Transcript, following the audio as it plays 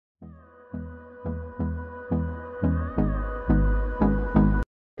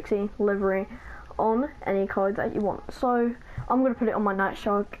Galaxy livery on any code that you want. So I'm going to put it on my Night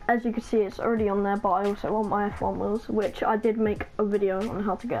Shark. As you can see, it's already on there, but I also want my F1 wheels, which I did make a video on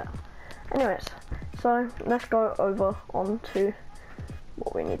how to get. Anyways, so let's go over on to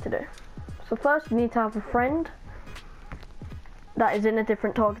what we need to do. So first, you need to have a friend that is in a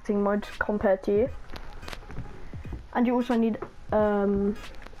different targeting mode compared to you. And you also need a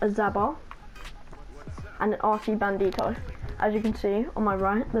Zabba and an RC Bandito. As you can see on my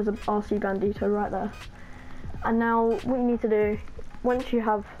right, there's an RC Bandito right there. And now what you need to do, once you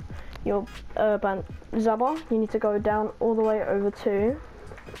have your Zabba, you need to go down all the way over to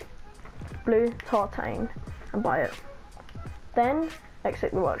Blue Tartane and buy it. Then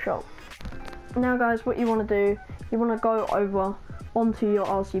exit the workshop. Now guys, what you want to do, you want to go over onto your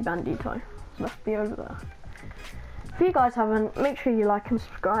RC Bandito. So let's be over there. If you guys haven't, make sure you like and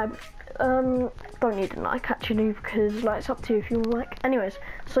subscribe. Don't need a like actually, because like it's up to you if you want like. Anyways,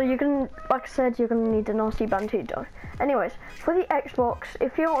 so you're gonna, like I said, you're gonna need an RC Bandito. Anyways, for the Xbox,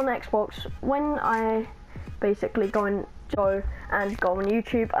 if you're on Xbox, when I basically go on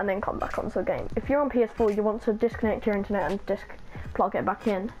YouTube and then come back onto the game. If you're on PS4, you want to disconnect your internet and plug it back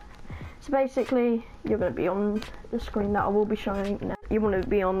in. So basically, you're going to be on the screen that I will be showing now. You want to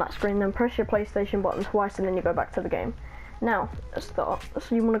be on that screen, then press your PlayStation button twice, and then you go back to the game. Now, let's start.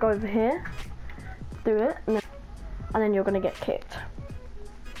 So you want to go over here, do it, and then you're going to get kicked.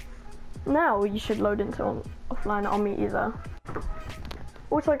 Now you should load into offline. I'll meet you there.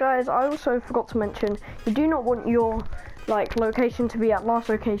 Also guys, I also forgot to mention, you do not want your location to be at last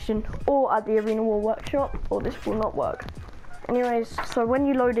location or at the Arena War workshop, or this will not work. Anyways, so when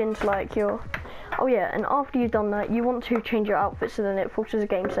you load into your, oh yeah, and after you've done that, you want to change your outfit so then it forces a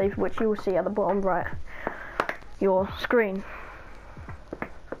game save, which you will see at the bottom right your screen.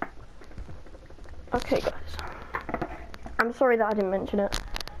 Okay guys, I'm sorry that I didn't mention it.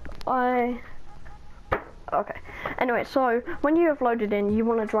 Okay. Anyway, so when you have loaded in, you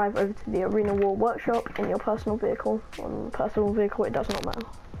want to drive over to the Arena War workshop in your personal vehicle. On personal vehicle, it does not matter.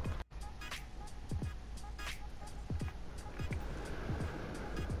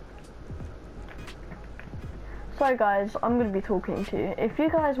 So guys, I'm going to be talking to you. If you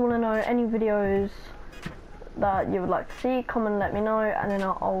guys want to know any videos that you would like to see, come and let me know, and then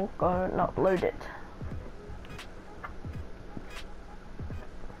I'll go and upload it.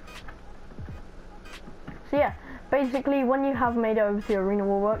 So yeah, basically when you have made it over to the Arena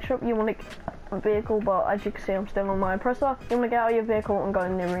War workshop, you want to get a vehicle, but as you can see I'm still on my oppressor. You want to get out of your vehicle and go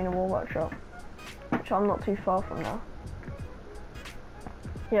in the Arena War workshop, which I'm not too far from now.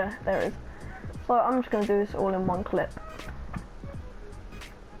 Yeah, there it is. So I'm just going to do this all in one clip.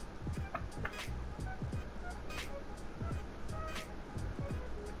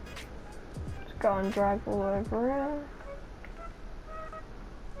 Just go and drag all over here.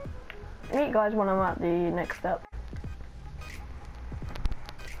 Meet you guys when I'm at the next step.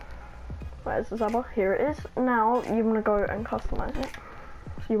 Where's the Zabba? Here it is. Now you want to go and customize it.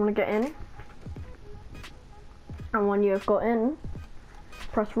 So you want to get in, and when you have got in,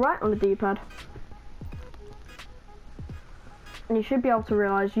 press right on the D-pad, and you should be able to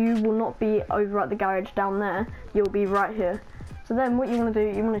realise you will not be over at the garage down there. You'll be right here. So then what you want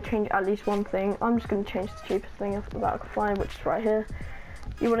to do, you want to change at least one thing. I'm just going to change the cheapest thing that I can find, which is right here.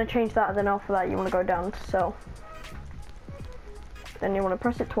 You want to change that, and then after that you want to go down to sell. Then you want to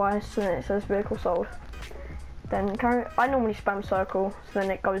press it twice, and then it says vehicle sold. Then I normally spam circle, so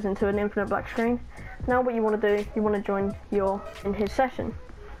then it goes into an infinite black screen. Now what you want to do, you want to join in his session.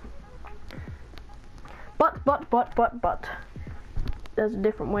 But, there's a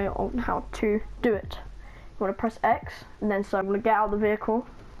different way on how to do it. You want to press X, and then so I'm going to get out of the vehicle.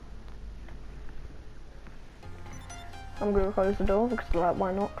 I'm going to close the door, because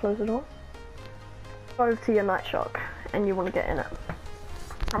why not close the door? Go over to your Night Shark, and you want to get in it.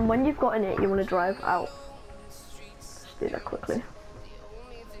 And when you've got in it, you want to drive out. Let's do that quickly.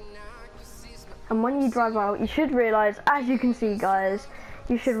 And when you drive out, you should realise, as you can see guys,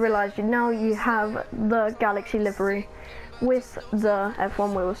 you should realise now you have the Galaxy livery with the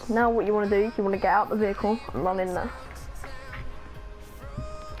F1 wheels. Now what you want to do, you want to get out the vehicle and run in there.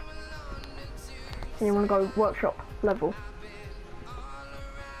 And you want to go workshop level.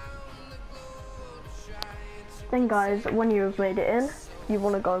 Then guys, when you have made it in, you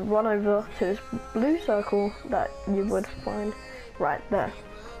want to go run over to this blue circle that you would find right there.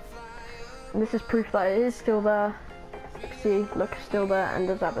 And this is proof that it is still there. See, look, it's still there, and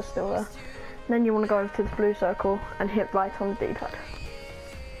the Zabba's still there. And then you want to go over to the blue circle and hit right on the D-pad.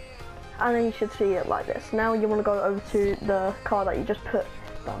 And then you should see it like this. Now you want to go over to the car that you just put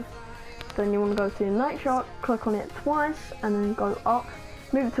down. Then you want to go to Night Shark, click on it twice, and then go up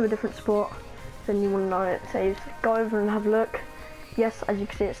move it to a different spot, then you want to know it saves. Go over and have a look. Yes, as you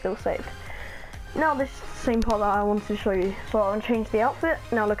can see, it's still saved. Now this is the same part that I wanted to show you. So I'll change the outfit.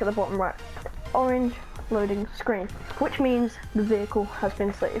 Now look at the bottom right. Orange loading screen, which means the vehicle has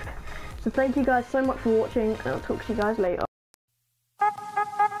been saved. So thank you guys so much for watching, and I'll talk to you guys later.